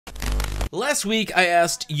Last week, I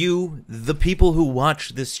asked you, the people who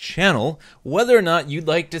watch this channel, whether or not you'd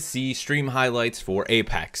like to see stream highlights for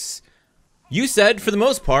Apex. You said, for the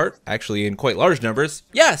most part, actually in quite large numbers,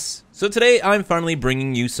 yes. So today, I'm finally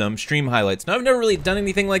bringing you some stream highlights. Now, I've never really done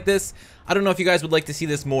anything like this. I don't know if you guys would like to see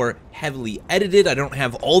this more heavily edited. I don't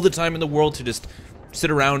have all the time in the world to just sit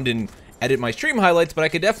around and edit my stream highlights, but I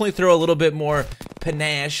could definitely throw a little bit more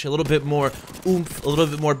panache, a little bit more oomph, a little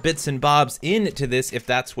bit more bits and bobs into this if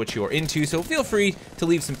that's what you're into. So feel free to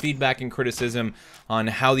leave some feedback and criticism on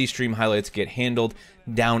how these stream highlights get handled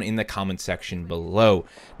down in the comment section below.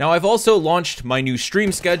 Now, I've also launched my new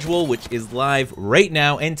stream schedule, which is live right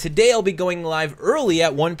now, and today I'll be going live early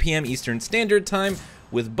at 1 p.m. Eastern Standard Time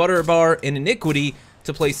with Butterbar and Iniquity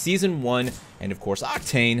to play Season 1 and, of course,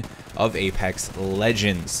 Octane of Apex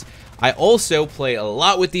Legends. I also play a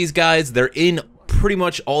lot with these guys. They're in pretty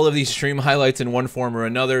much all of these stream highlights in one form or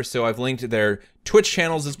another, so I've linked their Twitch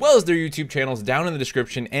channels as well as their YouTube channels down in the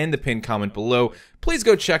description and the pinned comment below. Please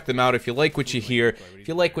go check them out if you like what you hear, if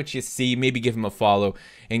you like what you see, maybe give them a follow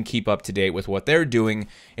and keep up to date with what they're doing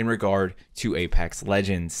in regard to Apex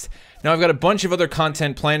Legends. Now, I've got a bunch of other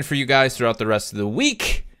content planned for you guys throughout the rest of the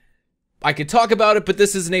week. I could talk about it, but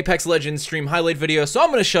this is an Apex Legends stream highlight video, so I'm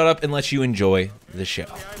going to shut up and let you enjoy the show.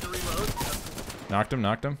 Knocked him,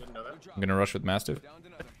 knocked him. I'm gonna rush with Mastiff.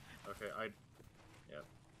 Okay, yeah.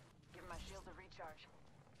 Give my shield a recharge.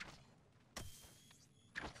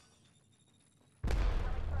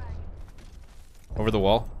 Over the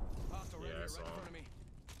wall. Yeah, I saw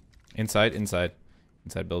him.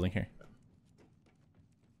 Inside building here.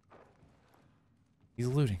 He's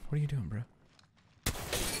looting. What are you doing, bro?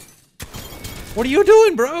 What are you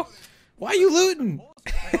doing, bro? Why are you looting?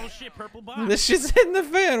 Oh shit, purple box. This shit's hitting the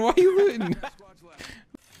fan. Why are you looting?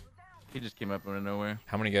 He just came up out of nowhere.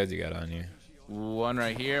 How many guys you got on you? One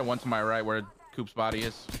right here, one to my right where Coop's body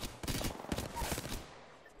is.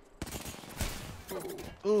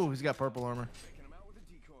 Ooh, he's got purple armor.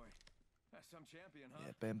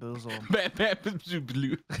 Yeah, bamboozle.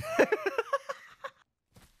 Blue.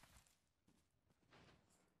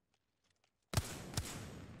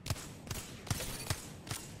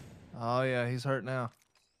 Oh yeah, he's hurt now.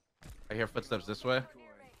 I hear footsteps this way.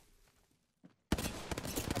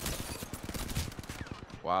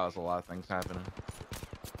 Wow, there's a lot of things happening.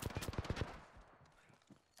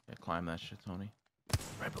 Yeah, climb that shit, Tony.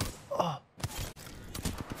 Right below. Oh.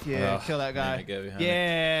 Yeah, kill that guy.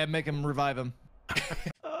 Yeah, make him revive him.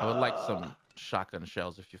 I would like some shotgun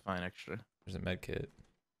shells if you find extra. There's a med kit.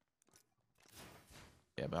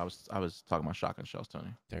 Yeah, but I was talking about shotgun shells,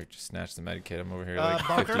 Tony. Derek just snatched the med kit. I'm over here like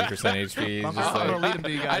Bunker? 50% HP. He's Bunker, just I'm gonna like, lead him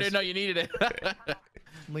to you guys. I didn't know you needed it.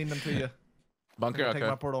 Lead them to you. Bunker, They're gonna okay. take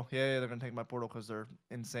my portal. Yeah, they're gonna take my portal because they're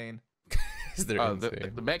insane. they're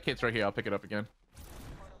insane. The med kit's right here. I'll pick it up again.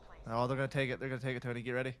 Oh, they're gonna take it. They're gonna take it, Tony.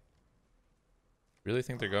 Get ready. Really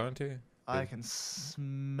think they're going to? I can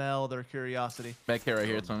smell their curiosity. Med kit right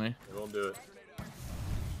here, Tony. They won't do it.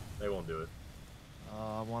 They won't do it.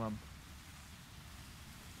 I want them.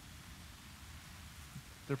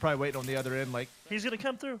 They're probably waiting on the other end, like he's gonna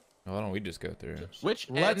come through. Why don't we just go through? Which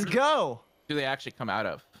Let's end go. do they actually come out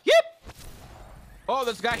of? Yep. Oh,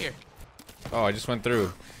 there's a guy here. Oh, I just went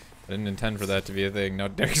through. I didn't intend for that to be a thing. Now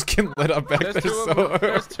Derek's getting lit up back There's there. two of them.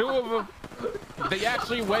 There's two of them. They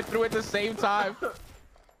actually went through at the same time.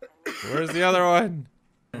 Where's the other one?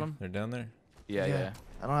 They're down there. Yeah.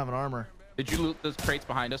 I don't have an armor. Did you loot those crates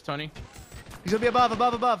behind us, Tony? He's gonna be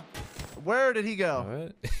above. Where did he go?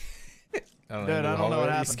 What? I don't Dude, I don't know what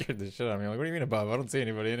happened. You scared the shit out of me. I'm like, what do you mean above? I don't see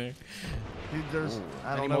anybody in here. Dude, there's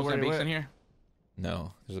I Any don't know where he Mozambiques went. in here?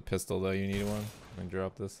 No, there's a pistol though. You need one. Let me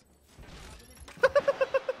drop this.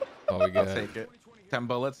 Oh, we got. I'll take it. 10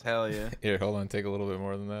 bullets? Hell yeah. Here, hold on. Take a little bit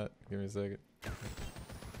more than that. Give me a second. You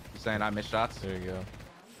saying I missed shots? There you go.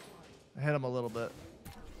 I hit him a little bit.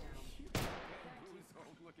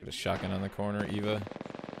 Get a shotgun on the corner. Eva.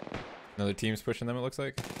 Another team's pushing them. It looks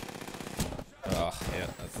like. Oh yeah,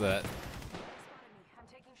 that's that.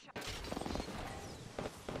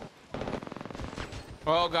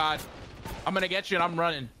 Oh god. I'm gonna get you and I'm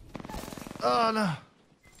running. Oh no.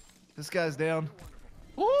 This guy's down.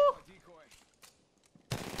 Woo!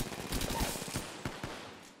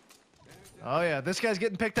 Oh yeah, this guy's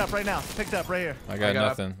getting picked up right now. Picked up right here. I got got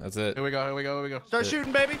nothing. That's it. Here we go. Start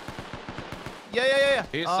shooting, baby. Yeah.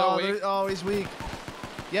 He's oh, so weak. Oh, he's weak.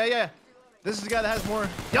 Yeah. This is the guy that has more.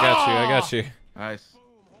 I got you. Nice.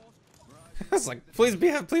 I was like, please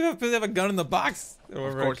have a gun in the box. Of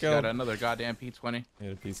course, you got another goddamn P20.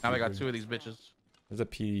 Yeah, Now I got two of these bitches. There's a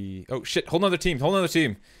P. Oh shit! Whole nother team.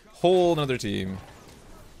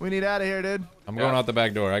 We need out of here, dude. I'm going out the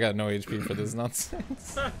back door. I got no HP for this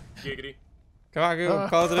nonsense. Giggity. Come on, go.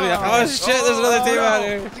 Call it to the video. Oh shit, there's another team out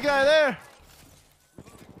here. There's a guy there.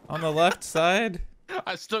 On the left side.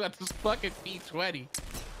 I still got this fucking P20.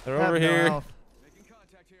 They're over here.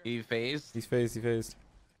 He phased. He's phased.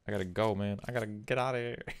 I gotta go, man. I gotta get out of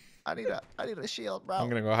here. I need a shield, bro. I'm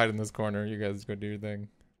gonna go hide in this corner. You guys go do your thing.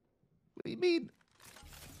 What do you mean?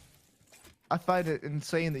 I find it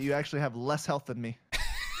insane that you actually have less health than me.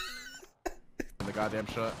 The goddamn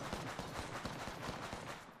shot.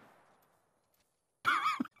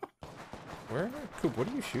 Where? Coop, what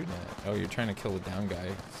are you shooting at? Oh, you're trying to kill the down guy.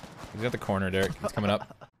 He's at the corner, Derek. He's coming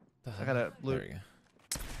up. I gotta loot. There we go.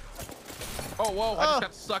 Oh, whoa. I just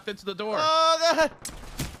got sucked into the door. Oh, God.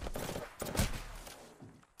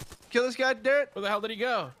 Kill this guy, Derek. Where the hell did he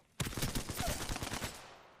go?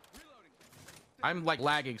 I'm like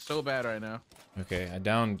lagging so bad right now. Okay, I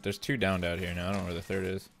downed. There's 2 downed out here now. I don't know where the 3rd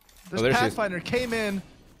is. This oh, there's Pathfinder came in.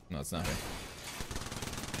 No, it's not her.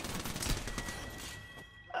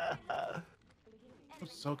 I'm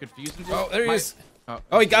so confused. Oh, there he is.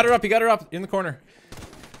 Oh, he got her up. He got her up in the corner.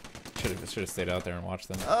 Should have stayed out there and watched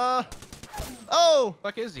them. Oh.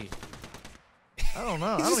 Fuck is he? I don't know.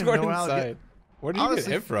 I He don't just even went know how to inside. get. Where did you get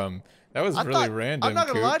hit from? That was really random. I'm not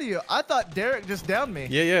gonna Coop. lie to you. I thought Derek just downed me.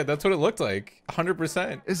 Yeah, that's what it looked like.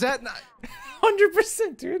 100%. Is that not?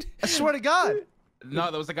 100%, dude. I swear to God.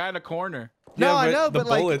 No, there was a guy in the corner. No, Yeah, I know, the but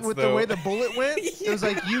like bullets, with though. the way the bullet went, it was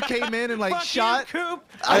like you came in and like Fuck shot. you, Coop.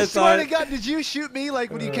 I swear to thought- God, did you shoot me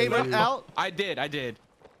like when you came dude. out? I did.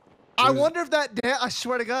 I wonder if that. I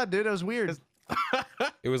swear to God, dude, it was weird.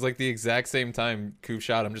 It was like the exact same time Coop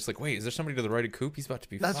shot. I'm just like, wait, is there somebody to the right of Coop? He's about to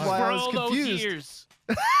be That's fucked. why I was all those confused. years.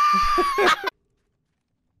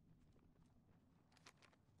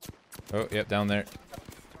 Oh, yep, down there.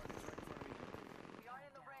 We are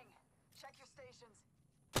in the ring. Check your stations.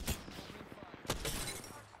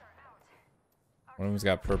 One of them's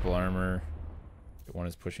got purple armor. One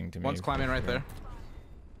is pushing to me. One's climbing right there.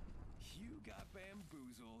 You got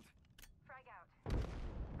bamboozled. Frag out.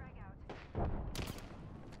 Frag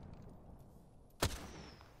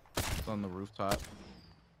out. It's on the rooftop.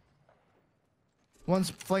 One's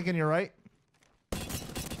flanking your right.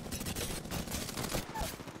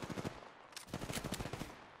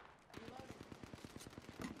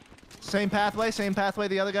 Same pathway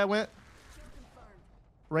the other guy went.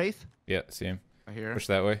 Wraith. Yeah, see him. I hear. Push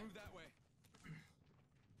that way. Move that way.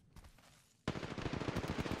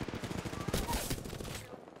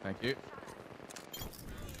 Thank you.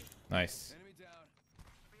 Nice. Enemy down.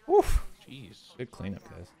 Woof. Jeez. Good cleanup,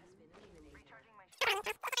 guys. Recharging my shield.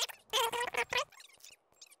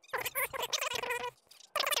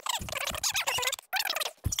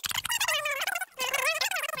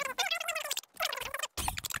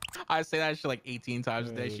 I say that shit like 18 times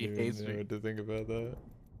a day. She hates I don't know me. what to think about that.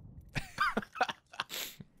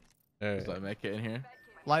 Just Alright. let me make it in here.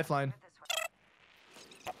 Lifeline.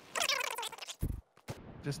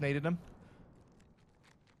 Just naded him.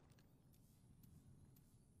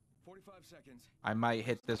 45 seconds. I might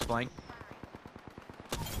hit this flank.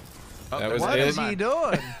 That was What it. is he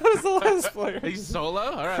doing? That was the last player. He's solo?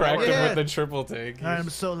 Alright. Cracked Yeah. him with the triple take. All right, I'm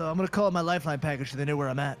solo. I'm gonna call it my lifeline package so they know where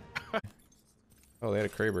I'm at. Oh, they had a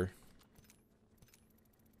Kraber.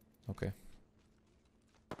 Okay.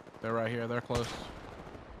 They're right here. They're close.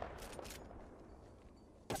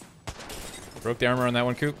 Broke the armor on that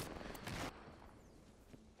one, Coop.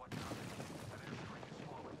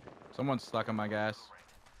 Someone's stuck on my gas.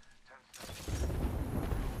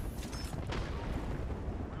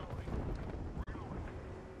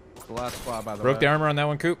 It's the last spot, by the Broke way. the armor on that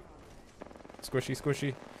one, Coop. Squishy,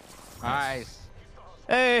 squishy. Nice.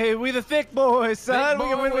 Hey, we the thick boys, son. Thick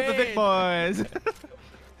We can win boy with the thick win. boys.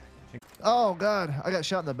 Oh God, I got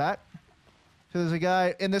shot in the back. So there's a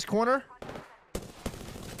guy in this corner.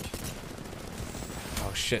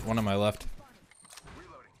 Oh shit, one on my left.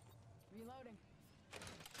 Reloading.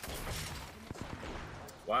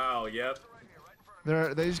 Wow, yep.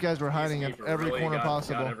 These guys were hiding in Peacekeeper every really corner got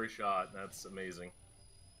possible. every shot. That's amazing.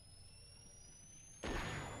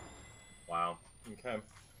 Wow. Okay.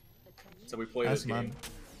 So we play That's this game. mine.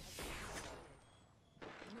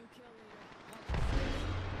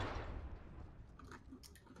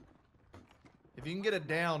 If you can get it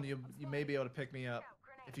down, you may be able to pick me up.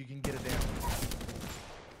 If you can get it down.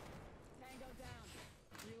 Tango down.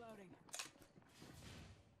 Reloading.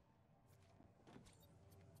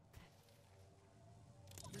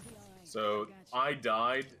 You'll be alright. So Gotcha. I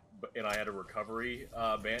died, and I had a recovery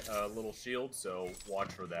little shield. So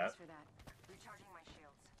watch for that. Thanks for that. Recharging my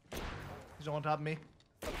shields. He's on top of me.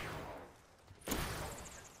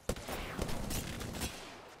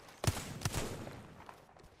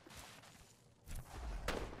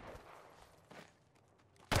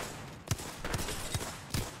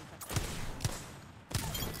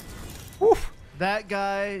 That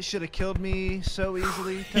guy should have killed me so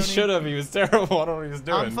easily. Tony. He should have. He was terrible. I don't know what he was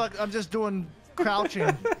doing. I'm just doing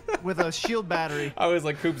crouching with a shield battery. I was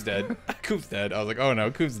like, Coop's dead. Coop's dead. I was like, oh no,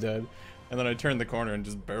 Coop's dead. And then I turned the corner and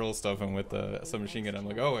just barrel stuff him with a submachine gun. I'm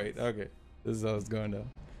like, oh wait, okay. This is how it's going down.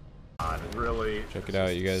 God, really. Check it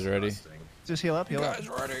out. You guys ready? Disgusting. Just heal up, heal up. Guys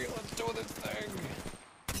ready? Let's do this thing.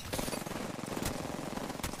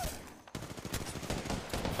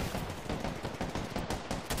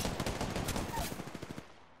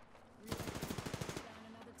 Found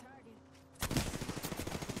another target.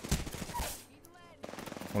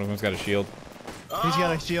 One of them's got a shield. He's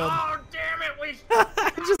got a shield. Oh, damn it!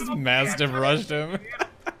 We Just mastiff rushed him.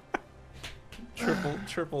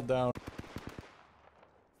 triple down.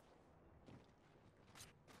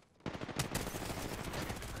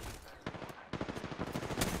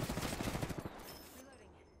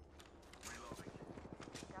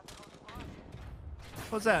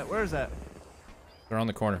 What's that? Where is that? They're on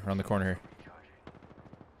the corner. Around the corner here.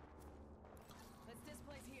 Let's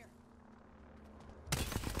displace here.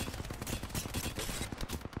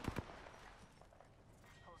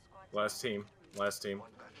 Last team. Last team.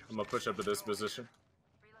 I'm gonna push up to this position.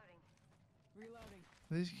 Reloading.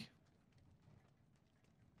 These-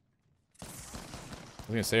 I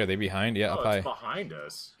was gonna say, are they behind? Yeah, Oh, up high. it's behind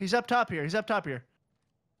us. He's up top here. He's up top here.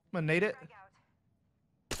 I'm gonna nade it.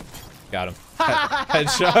 Got him.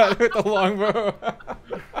 Headshot with the longbow.